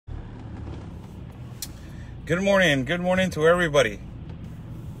Good morning to everybody.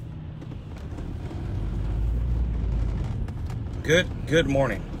 Good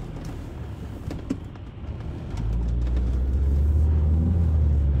morning.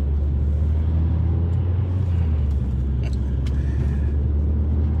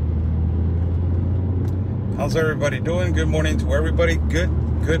 How's everybody doing? Good morning to everybody.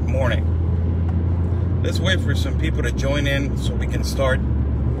 Good morning. Let's wait for some people to join in so we can start.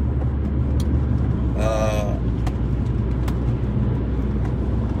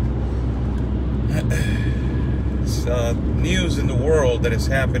 It's news in the world that is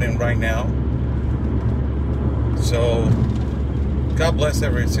happening right now. So God bless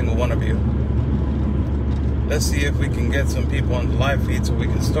every single one of you. Let's see if we can get some people on the live feed so we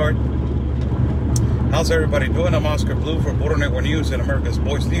can start. How's everybody doing? I'm Oscar Blue for Border Network News and America's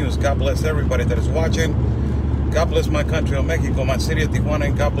Voice News. God bless everybody that is watching. God bless my country of Mexico, my city of Tijuana,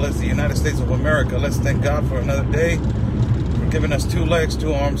 and God bless the United States of America. Let's thank God for another day, for giving us 2 legs,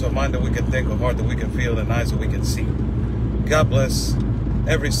 2 arms, a mind that we can think, a heart that we can feel, and eyes that we can see. God bless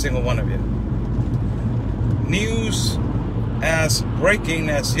every single one of you. News as breaking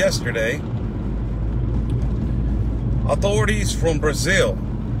as yesterday. Authorities from Brazil,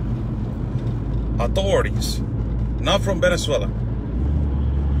 not from Venezuela,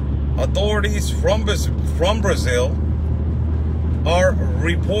 authorities from Brazil are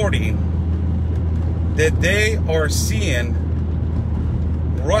reporting that they are seeing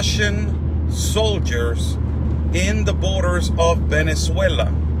Russian soldiers in the borders of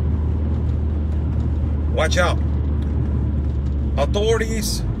Venezuela. Watch out.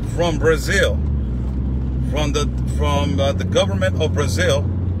 Authorities from Brazil, from the government of Brazil,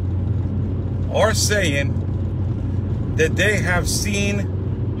 are saying that they have seen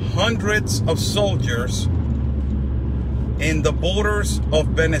hundreds of soldiers in the borders of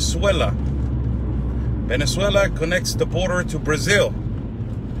Venezuela. Venezuela connects the border to Brazil.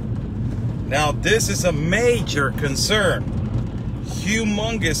 Now, this is a major concern,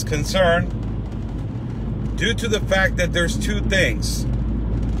 humongous concern, due to the fact that there's 2 things.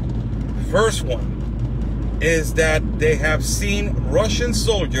 First one is that they have seen Russian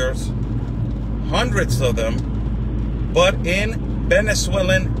soldiers, hundreds of them, but in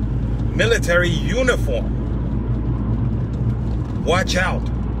Venezuelan military uniform. Watch out.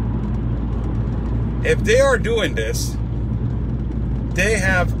 If they are doing this,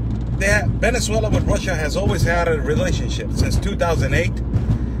 Venezuela with Russia has always had a relationship. Since 2008,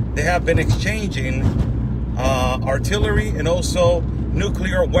 they have been exchanging artillery and also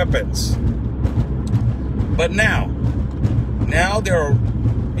nuclear weapons. But now they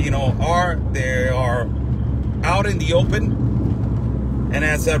are out in the open, and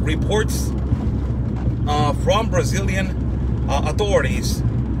as reports from Brazilian authorities,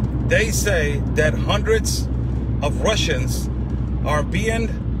 they say that hundreds of Russians are being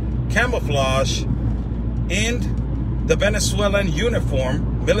camouflaged in the Venezuelan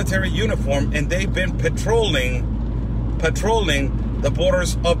uniform, military uniform, and they've been patrolling the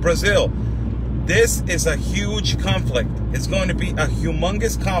borders of Brazil. This is a huge conflict. It's going to be a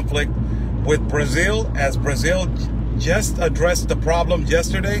humongous conflict with Brazil, as Brazil just addressed the problem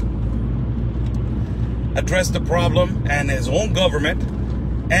yesterday, and his own government,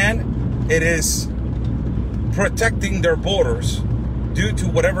 and it is protecting their borders due to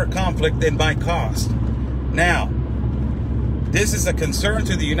whatever conflict it might cause. Now, this is a concern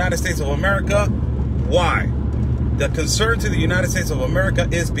to the United States of America. Why? The concern to the United States of America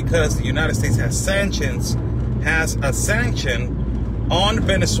is because the United States has a sanction on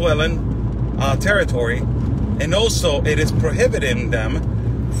Venezuelan territory, and also it is prohibiting them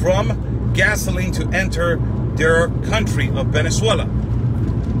from gasoline to enter their country of Venezuela.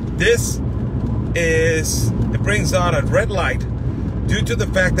 It brings out a red light due to the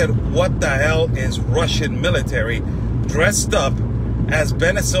fact that what the hell is Russian military dressed up as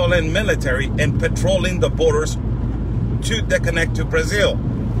Venezuelan military and patrolling the borders that connect to Brazil.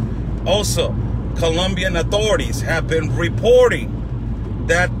 Also, Colombian authorities have been reporting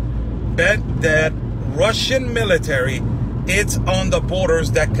that Russian military is on the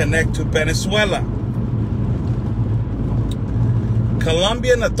borders that connect to Venezuela.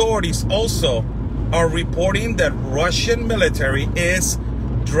 Colombian authorities also are reporting that Russian military is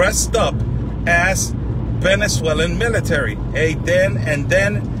dressed up as Venezuelan military. And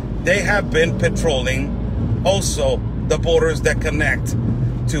then they have been patrolling also the borders that connect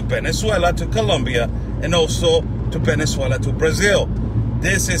to Venezuela, to Colombia, and also to Venezuela, to Brazil.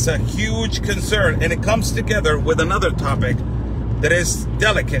 This is a huge concern, and it comes together with another topic that is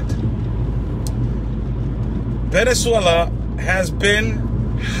delicate. Venezuela has been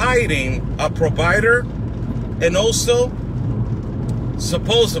hiding a provider and also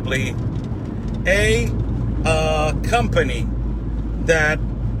supposedly a company that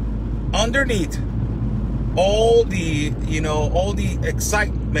underneath all the, all the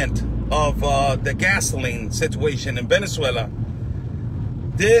excitement of the gasoline situation in Venezuela,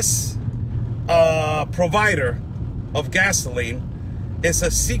 this provider of gasoline is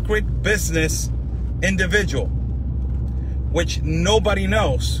a secret business individual, which nobody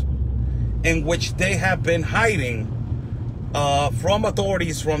knows, in which they have been hiding from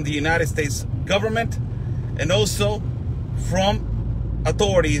authorities from the United States government, and also from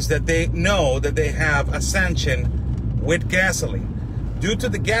authorities that they know that they have a sanction with gasoline. Due to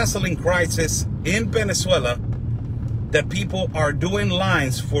the gasoline crisis in Venezuela, that people are doing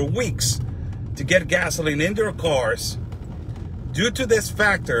lines for weeks to get gasoline in their cars. Due to this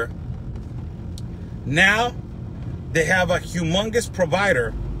factor, now they have a humongous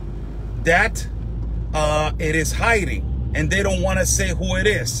provider that it is hiding, and they don't want to say who it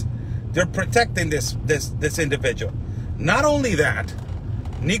is. They're protecting this individual. Not only that,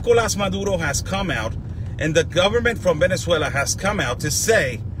 Nicolas Maduro has come out, and the government from Venezuela has come out to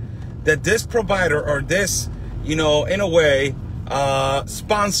say that this provider, or this, in a way,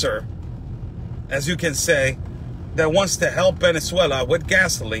 sponsor, as you can say, that wants to help Venezuela with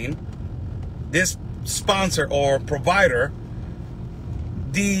gasoline, this sponsor or provider,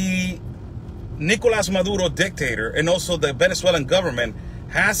 the Nicolas Maduro dictator, and also the Venezuelan government,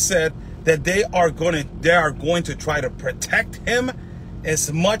 has said that they are going to try to protect him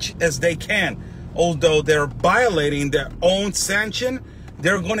as much as they can. Although they're violating their own sanction,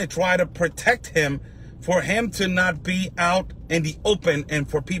 they're going to try to protect him, for him to not be out in the open and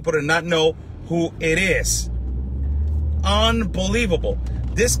for people to not know who it is. Unbelievable.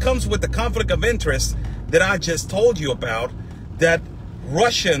 This comes with the conflict of interest that I just told you about, that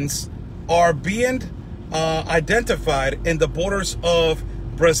Russians are being identified in the borders of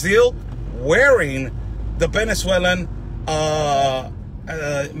Brazil wearing the Venezuelan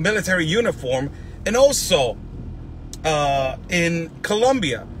military uniform, and also in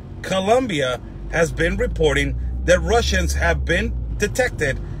Colombia. Colombia has been reporting that Russians have been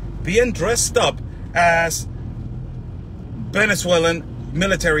detected being dressed up as Venezuelan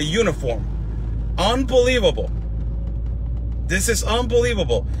military uniform. Unbelievable. This is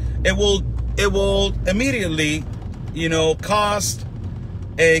unbelievable. It will immediately, cause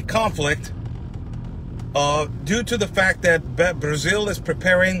a conflict due to the fact that Brazil is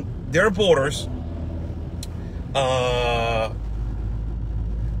preparing their borders, and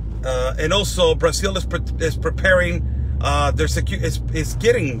also Brazil is preparing is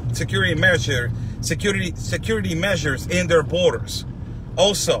getting security measures in their borders.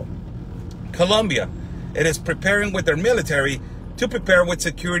 Also, Colombia, it is preparing with their military to prepare with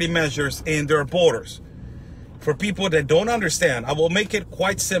security measures in their borders. For people that don't understand, I will make it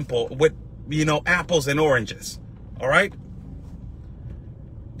quite simple with, apples and oranges. All right?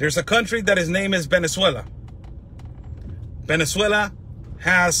 There's a country that his name is Venezuela. Venezuela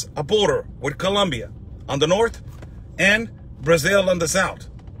has a border with Colombia on the north and Brazil on the south.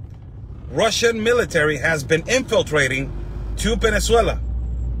 Russian military has been infiltrating to Venezuela.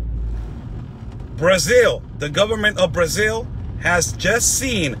 Brazil, the government of Brazil, has just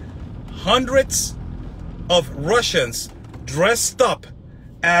seen hundreds of Russians dressed up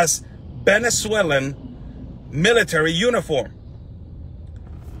as Venezuelan military uniform.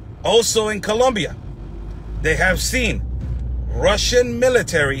 Also in Colombia, they have seen Russian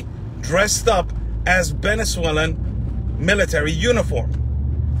military dressed up as Venezuelan military uniform,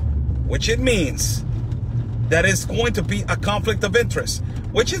 which it means that is going to be a conflict of interest.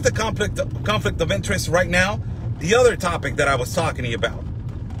 Which is the conflict of interest right now? The other topic that I was talking to you about.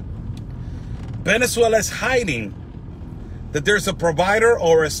 Venezuela is hiding that there's a provider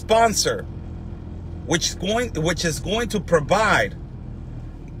or a sponsor which is going to provide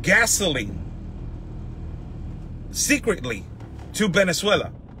gasoline secretly to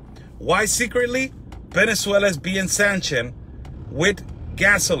Venezuela. Why secretly? Venezuela is being sanctioned with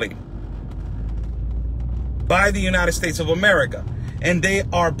gasoline by the United States of America, and they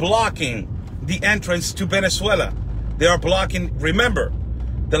are blocking the entrance to Venezuela. They are blocking, remember,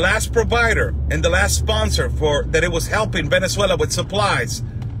 the last provider and the last sponsor for that it was helping Venezuela with supplies,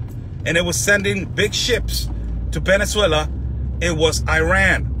 and it was sending big ships to Venezuela, it was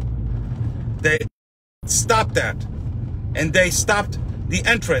Iran. They stopped that, and they stopped the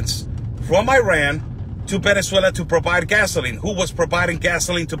entrance from Iran to Venezuela to provide gasoline. Who was providing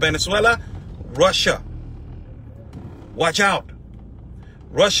gasoline to Venezuela? Russia. Watch out.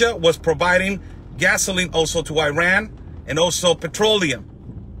 Russia was providing gasoline also to Iran, and also petroleum.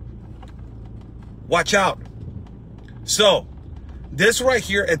 Watch out. So this right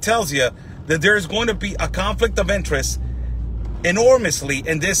here, it tells you that there is going to be a conflict of interest enormously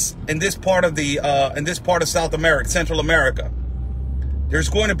in this part of South America, Central America. There's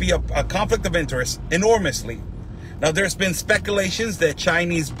going to be a conflict of interest enormously. Now, there's been speculations that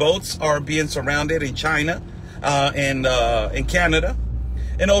Chinese boats are being surrounded in China and in Canada.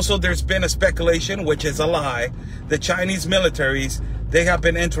 And also there's been a speculation, which is a lie, that Chinese militaries, they have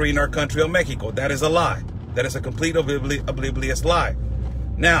been entering our country of Mexico. That is a lie. That is a complete oblivious lie.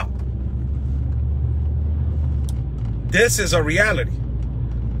 Now, this is a reality.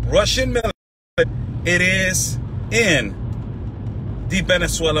 Russian military, it is in the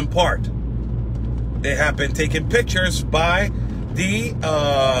Venezuelan part. They have been taking pictures by the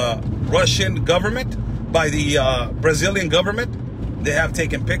Russian government, by the Brazilian government. They have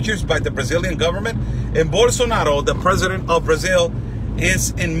taken pictures by the Brazilian government. And Bolsonaro, the president of Brazil,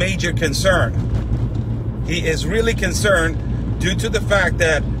 is in major concern. He is really concerned due to the fact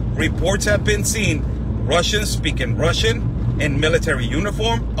that reports have been seen Russians speaking Russian in military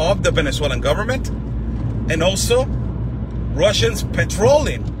uniform of the Venezuelan government, and also Russians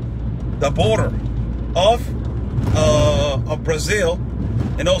patrolling the border of Brazil,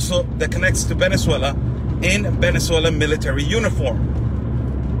 and also that connects to Venezuela in Venezuelan military uniform.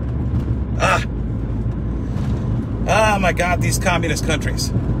 My God, these communist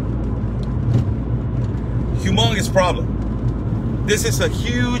countries. Humongous problem. This is a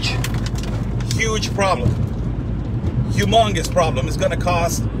huge problem. Humongous problem. It's going to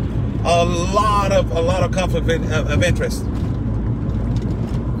cause a lot of conflict of interest.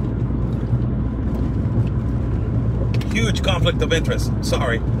 Huge conflict of interest.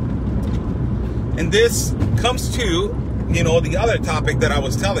 Sorry. And this comes to, you know, the other topic that I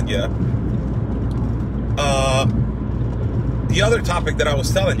was telling you.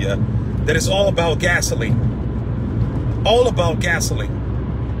 That is all about gasoline. All about gasoline.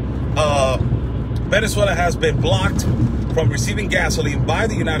 Venezuela has been blocked from receiving gasoline by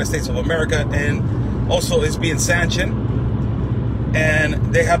the United States of America, and also is being sanctioned.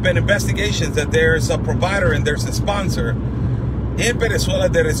 And there have been investigations that there's a provider and there's a sponsor in Venezuela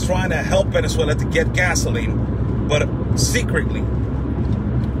that is trying to help Venezuela to get gasoline, but secretly.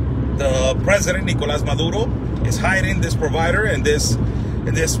 The president, Nicolás Maduro, is hiding this provider and this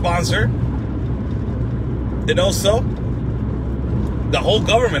sponsor. And also, the whole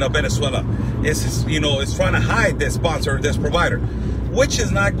government of Venezuela is trying to hide this sponsor, this provider, which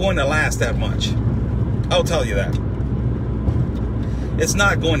is not going to last that much. I'll tell you that. It's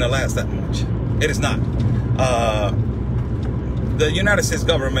not going to last that much. It is not. The United States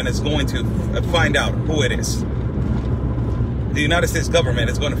government is going to find out who it is. The United States government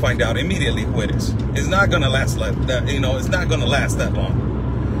is going to find out immediately who it is. It's not going to last like that. It's not going to last that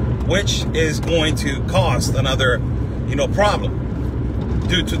long, which is going to cause another, problem,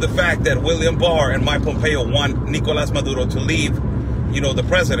 due to the fact that William Barr and Mike Pompeo want Nicolás Maduro to leave, the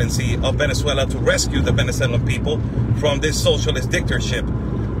presidency of Venezuela, to rescue the Venezuelan people from this socialist dictatorship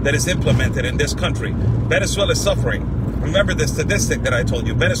that is implemented in this country. Venezuela is suffering. Remember the statistic that I told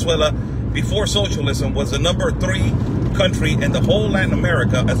you. Venezuela, before socialism, was the number 3 country in the whole Latin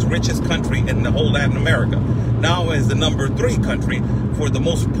America, as richest country in the whole Latin America. Now is the number 3 country for the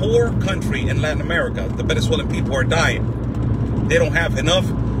most poor country in Latin America. The Venezuelan people are dying. They don't have enough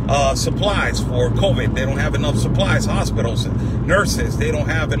supplies for COVID. They don't have enough supplies, hospitals, nurses. They don't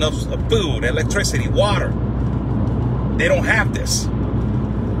have enough food, electricity, water. They don't have this.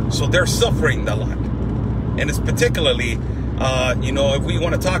 So they're suffering a lot. And it's particularly, if we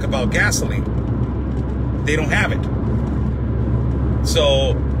want to talk about gasoline, they don't have it.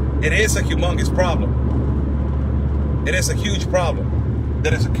 So it is a humongous problem. It is a huge problem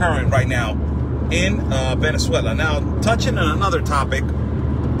that is occurring right now in Venezuela. Now, touching on another topic,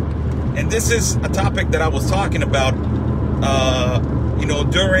 and this is a topic that I was talking about,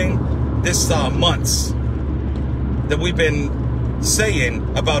 during this months that we've been saying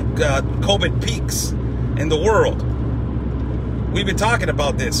about COVID peaks in the world. We've been talking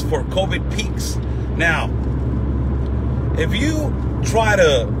about this for COVID peaks. Now, if you try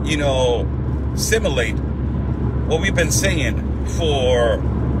to, simulate what we've been saying for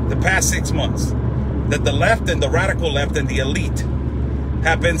the past 6 months, that the left and the radical left and the elite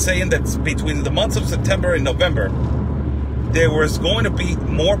have been saying that between the months of September and November, there was going to be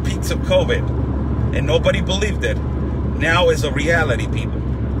more peaks of COVID, and nobody believed it. Now is a reality, people.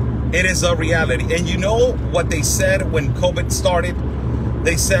 It is a reality. And you know what they said when COVID started?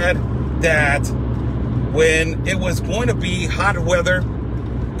 They said that when it was going to be hot weather,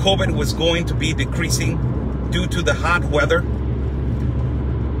 COVID was going to be decreasing due to the hot weather.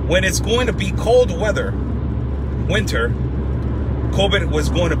 When it's going to be cold weather, winter, COVID was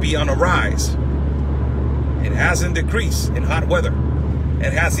going to be on a rise. It hasn't decreased in hot weather.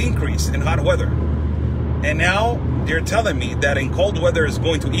 It has increased in hot weather. And now they're telling me that in cold weather is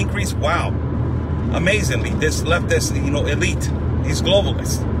going to increase. Wow. Amazingly, this leftist, elite, these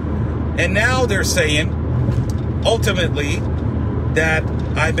globalists. And now they're saying, ultimately, that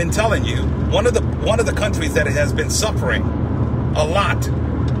I've been telling you, one of the countries that has been suffering a lot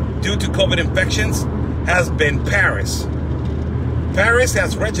due to COVID infections has been Paris. Paris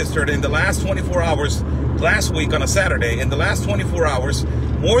has registered in the last 24 hours, last week on a Saturday, in the last 24 hours,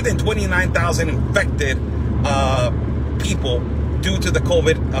 more than 29,000 infected people due to the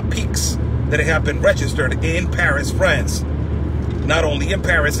COVID peaks that have been registered in Paris, France. Not only in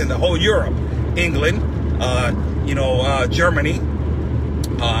Paris, in the whole Europe, England, Germany,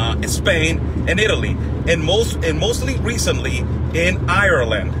 Spain, and Italy, and mostly recently in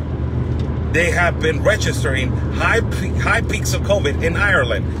Ireland. They have been registering high peaks of COVID in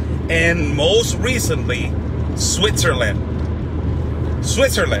Ireland, and most recently, Switzerland.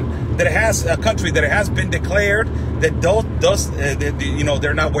 Switzerland, that has a country that has been declared that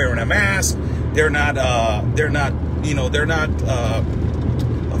they're not wearing a mask, they're not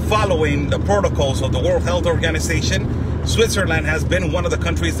following the protocols of the World Health Organization. Switzerland has been one of the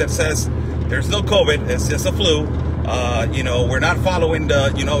countries that says there's no COVID, it's just a flu. We're not following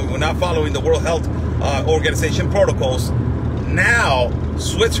the World Health Organization protocols. Now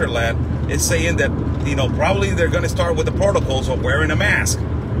Switzerland is saying that probably they're going to start with the protocols of wearing a mask.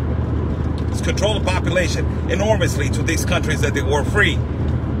 It's control the population enormously to these countries that they were free.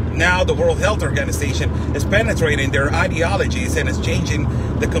 Now the World Health Organization is penetrating their ideologies and is changing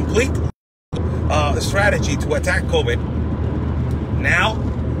the complete strategy to attack COVID. Now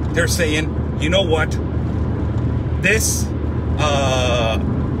they're saying, you know what? This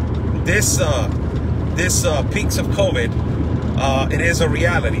peaks of COVID, it is a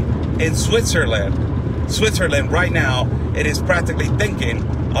reality. In Switzerland right now, it is practically thinking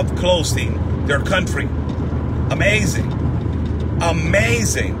of closing their country. Amazing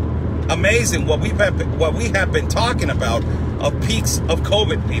what we have been talking about of peaks of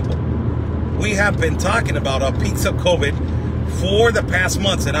COVID, people. We have been talking about peaks of COVID for the past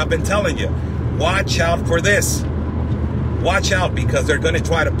months, and I've been telling you, watch out for this. Watch out, because they're going to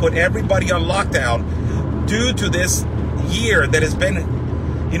try to put everybody on lockdown due to this year that has been,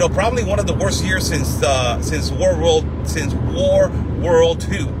 probably one of the worst years since World War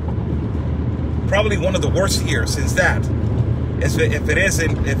II. Probably one of the worst years since that. If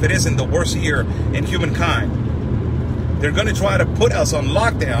it isn't the worst year in humankind. They're going to try to put us on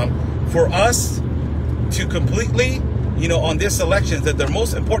lockdown for us to completely, on these elections, that the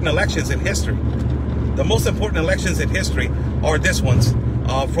most important elections in history. The most important elections in history are this ones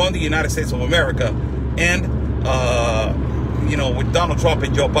from the United States of America, and with Donald Trump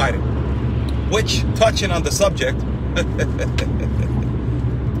and Joe Biden. Which, touching on the subject,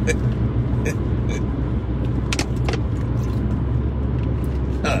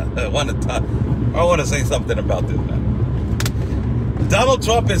 I want to say something about this, man. Donald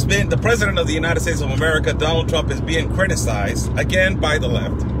Trump has been the president of the United States of America. Donald Trump is being criticized again by the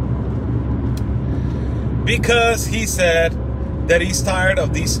left because he said that he's tired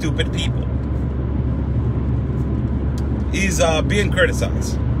of these stupid people. He's being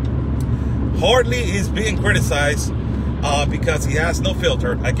criticized. Hardly is being criticized because he has no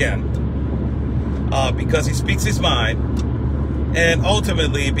filter, again, because he speaks his mind, and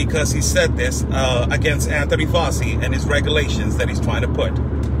ultimately because he said this against Anthony Fauci and his regulations that he's trying to put.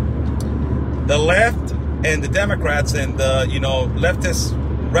 The left and the Democrats and the leftist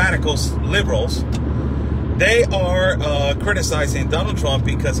radicals, liberals, they are criticizing Donald Trump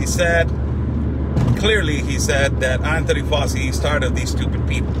because he said, clearly he said that Anthony Fauci is tired of these stupid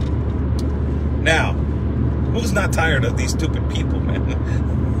people. Now, who's not tired of these stupid people, man?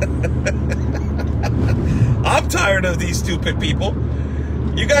 I'm tired of these stupid people.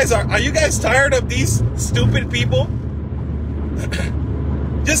 You guys are you guys tired of these stupid people?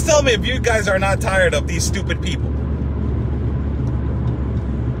 Just tell me if you guys are not tired of these stupid people.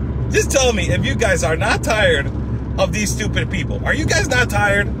 Just tell me if you guys are not tired of these stupid people. Are you guys not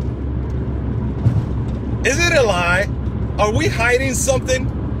tired? Is it a lie? Are we hiding something?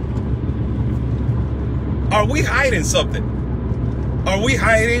 Are we hiding something? Are we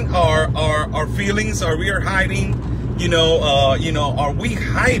hiding our feelings? Are we hiding, are we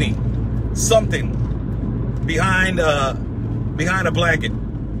hiding something behind a blanket?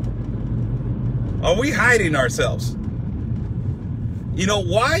 Are we hiding ourselves?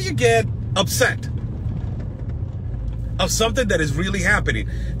 Why you get upset of something that is really happening.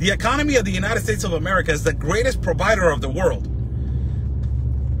 The economy of the United States of America is the greatest provider of the world.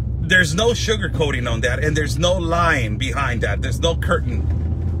 There's no sugarcoating on that, and there's no lying behind that. There's no curtain.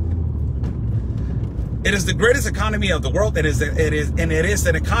 It is the greatest economy of the world. It is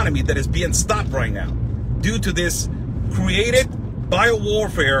an economy that is being stopped right now due to this created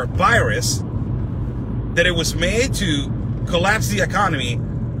biowarfare virus that it was made to collapse the economy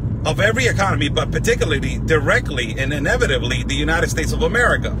of every economy, but particularly, directly, and inevitably, the United States of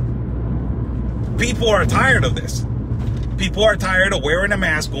America. People are tired of this. People are tired of wearing a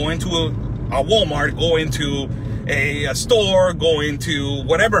mask, going to a Walmart, going to a store, going to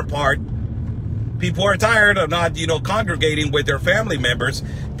whatever part. People are tired of not, congregating with their family members.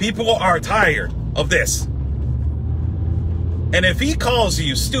 People are tired of this. And if he calls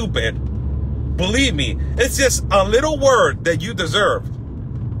you stupid, believe me, it's just a little word that you deserve.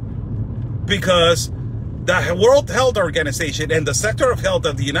 Because the World Health Organization and the sector of health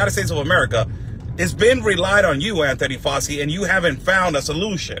of the United States of America has been relied on you, Anthony Fauci, and you haven't found a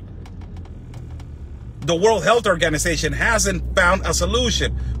solution. The World Health Organization hasn't found a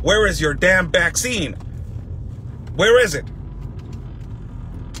solution. Where is your damn vaccine? Where is it?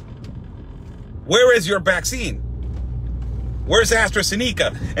 Where is your vaccine? Where's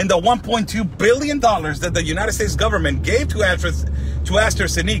AstraZeneca? And the $1.2 billion that the United States government gave to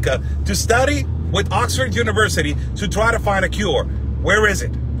AstraZeneca to study with Oxford University to try to find a cure. Where is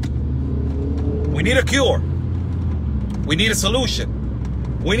it? We need a cure. We need a solution.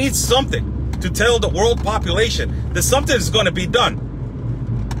 We need something to tell the world population that something is going to be done.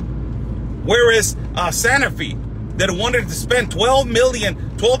 Where is Sanofi that wanted to spend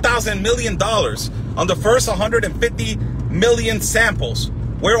 $12,000 million on the first 150 million samples?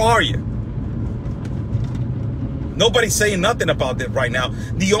 Where are you? Nobody's saying nothing about that right now.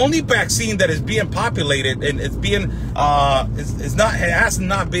 The only vaccine that is being populated and it's being has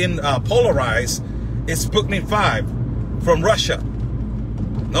not been polarized is Sputnik 5 from Russia.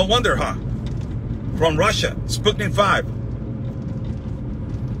 No wonder, huh? From Russia, Sputnik 5.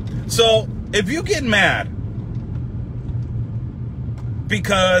 So if you get mad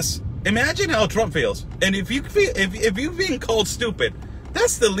because imagine how Trump feels, and if you're being called stupid,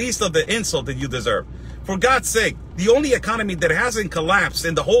 that's the least of the insult that you deserve. For God's sake, the only economy that hasn't collapsed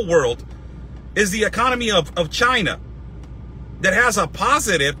in the whole world is the economy of China, that has a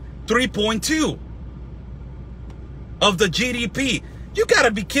positive 3.2 of the GDP. You gotta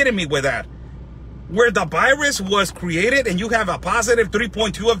be kidding me with that. Where the virus was created and you have a positive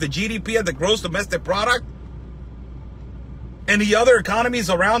 3.2 of the GDP of the gross domestic product, and the other economies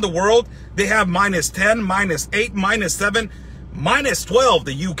around the world, they have -10, -8, -7, -12,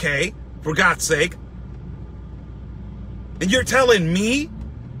 the UK, for God's sake. And you're telling me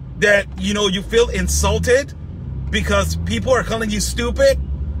that, you feel insulted because people are calling you stupid?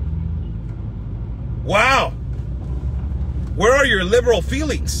 Wow. Where are your liberal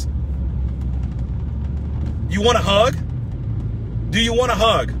feelings? You want a hug? Do you want a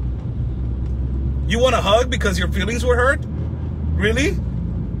hug? You want a hug because your feelings were hurt? Really?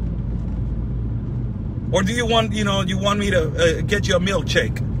 Or do you want, you want me to get you a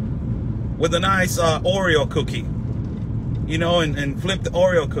milkshake with a nice Oreo cookie? And flip the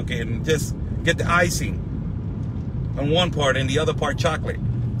Oreo cookie and just get the icing on one part and the other part chocolate,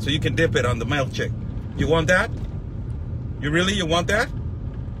 so you can dip it on the milkshake. You want that? You want that?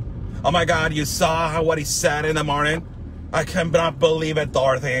 Oh my God, you saw what he said in the morning? I cannot believe it,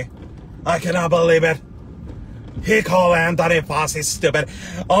 Dorothy. I cannot believe it. He called Anthony Fauci stupid.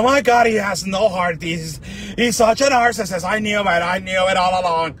 Oh my God, he has no heart. He's such a narcissist. I knew it all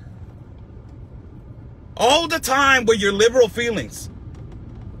along. All the time with your liberal feelings.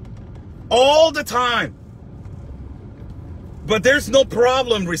 All the time. But there's no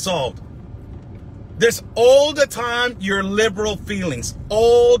problem resolved. There's all the time your liberal feelings.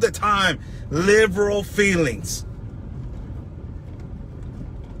 All the time. Liberal feelings.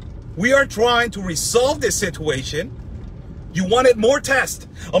 We are trying to resolve this situation. You wanted more tests.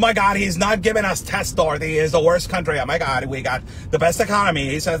 Oh my God, he's not giving us tests, Dorothy. He's the worst country. Oh my God, we got the best economy.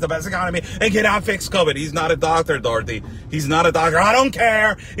 He says the best economy and cannot fix COVID. He's not a doctor, Dorothy. He's not a doctor. I don't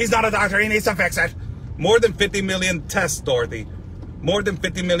care. He's not a doctor. He needs to fix it. More than 50 million tests, Dorothy. More than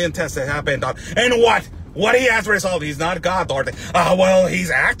 50 million tests that have been done. And what? What he has resolved? He's not God, Dorothy. Well,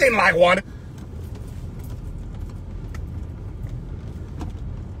 he's acting like one.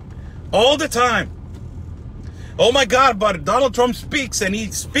 All the time. Oh my God, but Donald Trump speaks, and he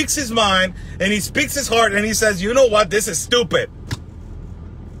speaks his mind, and he speaks his heart, and he says, you know what, this is stupid.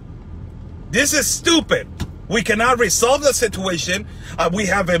 This is stupid. We cannot resolve the situation. We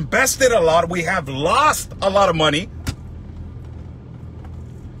have invested a lot. We have lost a lot of money.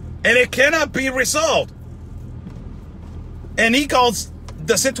 And it cannot be resolved. And he calls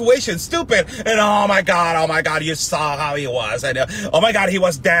the situation stupid. And oh my God, you saw how he was. And oh my God, he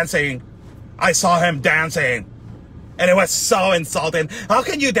was dancing. I saw him dancing. And it was so insulting. How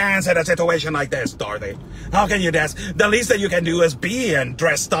can you dance in a situation like this, Dorothy? How can you dance? The least that you can do is be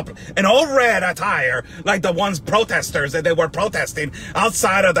dressed up in all red attire, like the ones protesters that they were protesting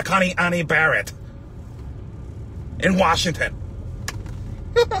outside of the Connie Annie Barrett in Washington.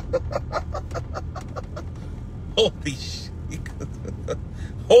 Holy shit.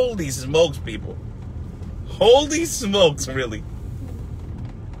 Holy smokes, people. Holy smokes, really.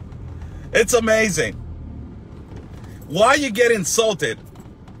 It's amazing. Why you get insulted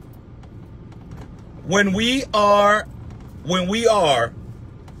when we are,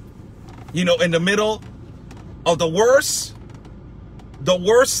 you know, in the middle of the worst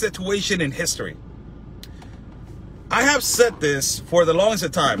situation in history. I have said this for the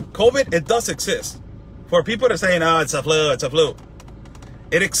longest time. COVID, it does exist. For people to say, no, it's a flu, it's a flu.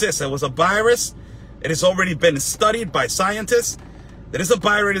 It exists. It was a virus. It has already been studied by scientists. It is a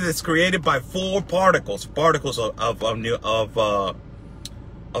virus that's created by 4 particles of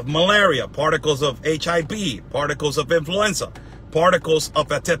malaria, particles of HIV, particles of influenza, particles of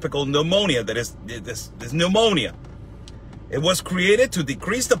atypical pneumonia. That is this pneumonia. It was created to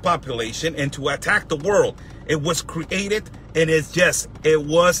decrease the population and to attack the world. It was created, and it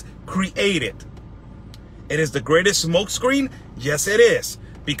was created. It is the greatest smokescreen. Yes, it is.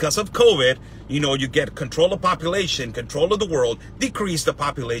 Because of COVID, you know, you get control of population, control of the world, decrease the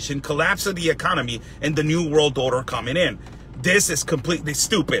population, collapse of the economy, and the new world order coming in. This is completely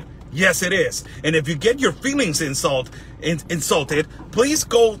stupid. Yes, it is. And if you get your feelings insulted, please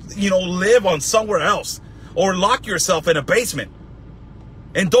go, you know, live on somewhere else or lock yourself in a basement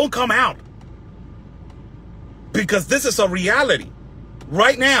and don't come out, because this is a reality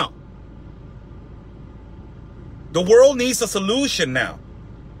right now. The world needs a solution now.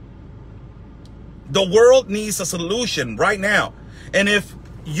 The world needs a solution right now. And if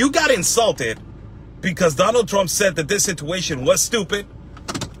you got insulted because Donald Trump said that this situation was stupid,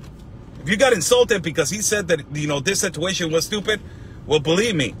 if you got insulted because he said that, you know, this situation was stupid, well,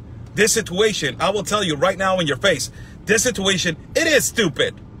 believe me, this situation, I will tell you right now in your face, this situation, it is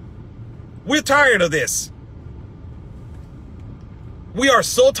stupid. We're tired of this. We are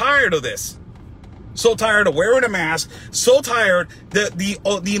so tired of this. So tired of wearing a mask. So tired that the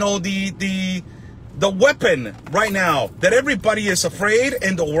weapon right now that everybody is afraid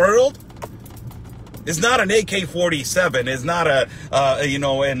in the world is not an AK-47. It's not a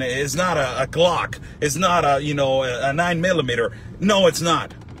and it's not a Glock. It's not a 9mm. No, it's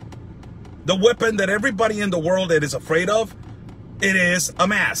not. The weapon that everybody in the world that is afraid of, it is a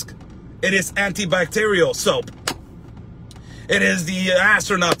mask. It is antibacterial soap. It is the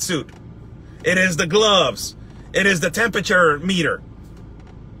astronaut suit. It is the gloves. It is the temperature meter.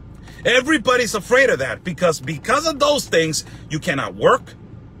 Everybody's afraid of that because of those things, you cannot work.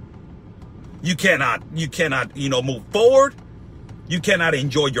 You cannot, move forward. You cannot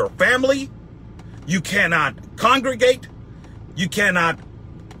enjoy your family. You cannot congregate. You cannot,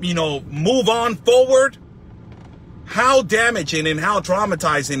 move on forward. How damaging and how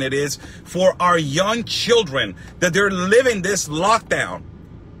traumatizing it is for our young children that they're living this lockdown.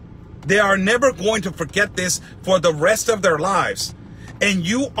 They are never going to forget this for the rest of their lives. And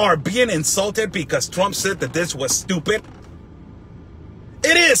you are being insulted because Trump said that this was stupid.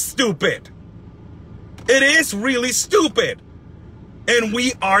 It is stupid. It is really stupid. And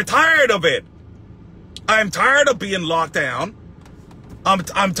we are tired of it. I'm tired of being locked down.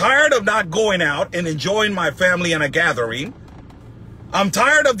 I'm tired of not going out and enjoying my family in a gathering. I'm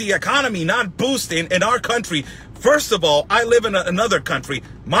tired of the economy not boosting in our country. First of all, I live in another country.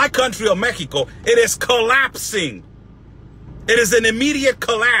 My country of Mexico, it is collapsing. It is an immediate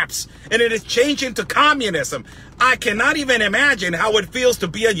collapse, and it is changing to communism. I cannot even imagine how it feels to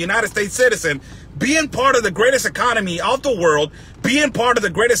be a United States citizen, being part of the greatest economy of the world, being part of the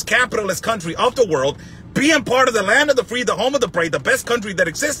greatest capitalist country of the world, being part of the land of the free, the home of the brave, the best country that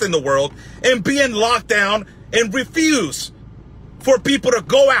exists in the world, and being locked down and refuse for people to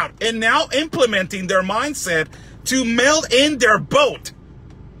go out, and now implementing their mindset to mail in their boat.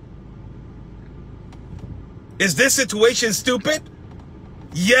 Is this situation stupid?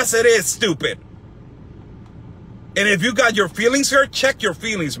 Yes, it is stupid. And if you got your feelings hurt, check your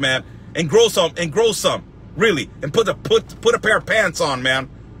feelings, man, and grow some, really, and put a pair of pants on, man.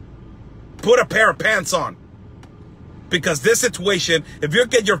 Put a pair of pants on. Because this situation, if you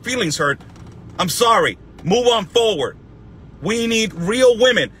get your feelings hurt, I'm sorry, move on forward. We need real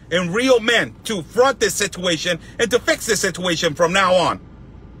women and real men to front this situation and to fix this situation from now on.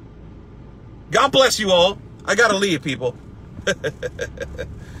 God bless you all. I gotta leave, people.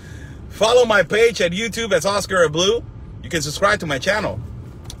 Follow my page at YouTube as Oscar Blue. You can subscribe to my channel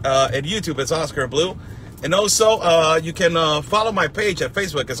at YouTube as Oscar Blue. And also, you can follow my page at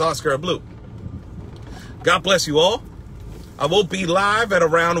Facebook as Oscar Blue. God bless you all. I will be live at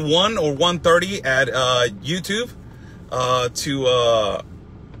around 1 or 1:30 at YouTube.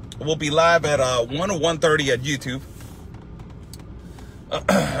 We'll be live at 1 or 1:30 at YouTube.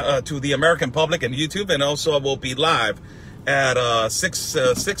 To the American public and YouTube, and also I will be live at 6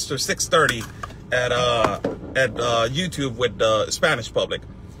 or 6:30 at YouTube with the Spanish public.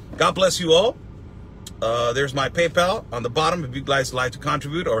 God bless you all. There's my PayPal on the bottom if you guys like to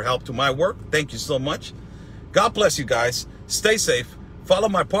contribute or help to my work. Thank you so much. God bless you guys. Stay safe. Follow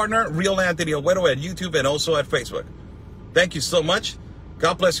my partner, Real Anthony Agüero, at YouTube and also at Facebook. Thank you so much.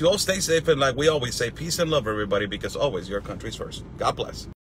 God bless you all. Stay safe, and like we always say, peace and love, everybody, because always your country's first. God bless.